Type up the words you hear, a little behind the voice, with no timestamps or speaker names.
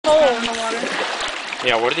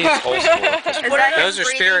Yeah, what are these holes for? Those are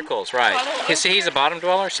spiracles, right. See, he's a bottom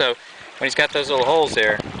dweller, so when he's got those little holes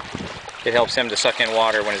there, it helps him to suck in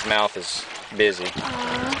water when his mouth is busy.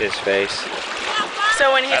 His face.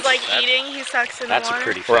 So when he's like eating, he sucks in the water? That's a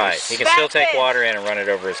pretty face. Right. He can still take water in and run it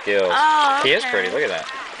over his gills. Oh, okay. He is pretty, look at that.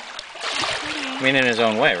 I mean, in his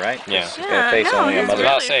own way, right? Yeah. He's got a face only a mother. I was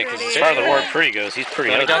about to say, because as far as the word pretty goes, he's pretty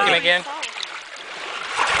Let me dunk him ugly. again.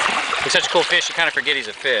 He's such a cool fish, you kind of forget he's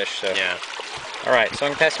a fish. So. Yeah. All right, so I'm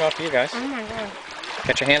going to pass him off to you guys. Oh my god.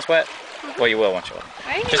 Got your hands wet? Well, you will once you will.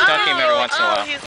 Just dunk him every once in a while.